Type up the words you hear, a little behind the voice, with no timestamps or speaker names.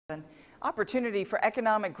Opportunity for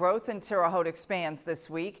economic growth in Terre Haute expands this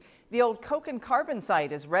week. The old coke and carbon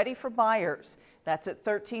site is ready for buyers. That's at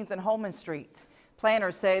 13th and Holman Streets.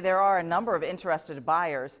 Planners say there are a number of interested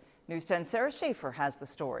buyers. News 10's Sarah Schaefer has the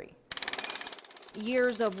story.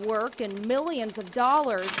 Years of work and millions of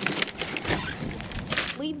dollars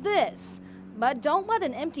leave this, but don't let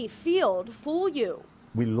an empty field fool you.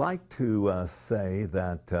 We like to say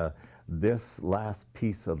that this last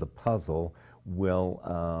piece of the puzzle will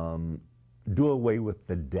do away with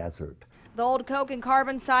the desert. The old coke and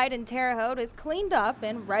carbon site in Terre Haute is cleaned up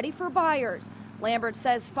and ready for buyers. Lambert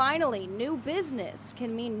says finally new business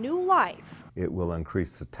can mean new life. It will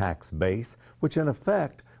increase the tax base, which in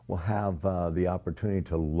effect will have the opportunity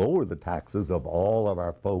to lower the taxes of all of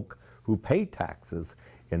our folk who pay taxes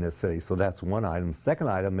in this city. So that's one item. Second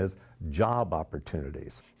item is job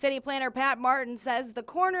opportunities. City planner Pat Martin says the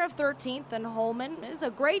corner of 13th and Holman is a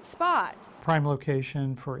great spot. Prime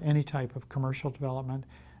location for any type of commercial development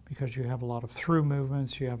because you have a lot of through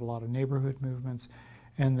movements, you have a lot of neighborhood movements,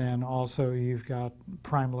 and then also you've got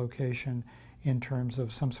prime location in terms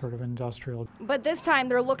of some sort of industrial. But this time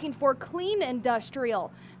they're looking for clean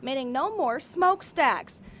industrial, meaning no more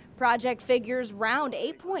smokestacks. Project figures round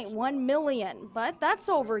 $8.1 million, but that's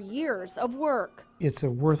over years of work. It's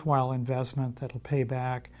a worthwhile investment that'll pay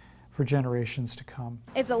back for generations to come.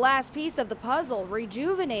 It's the last piece of the puzzle,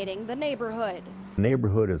 rejuvenating the neighborhood. The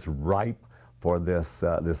neighborhood is ripe for this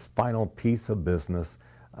final piece of business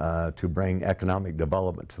to bring economic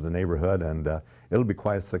development to the neighborhood, and it'll be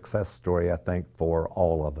quite a success story, I think, for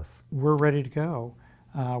all of us. We're ready to go.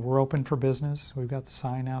 We're open for business. We've got the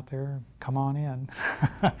sign out there. Come on in.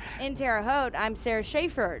 In Terre Haute, I'm Sarah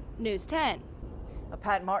Schaefer, News 10.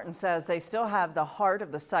 Pat Martin says they still have the heart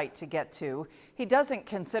of the site to get to. He doesn't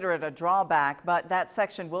consider it a drawback, but that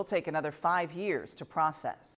section will take another 5 years to process.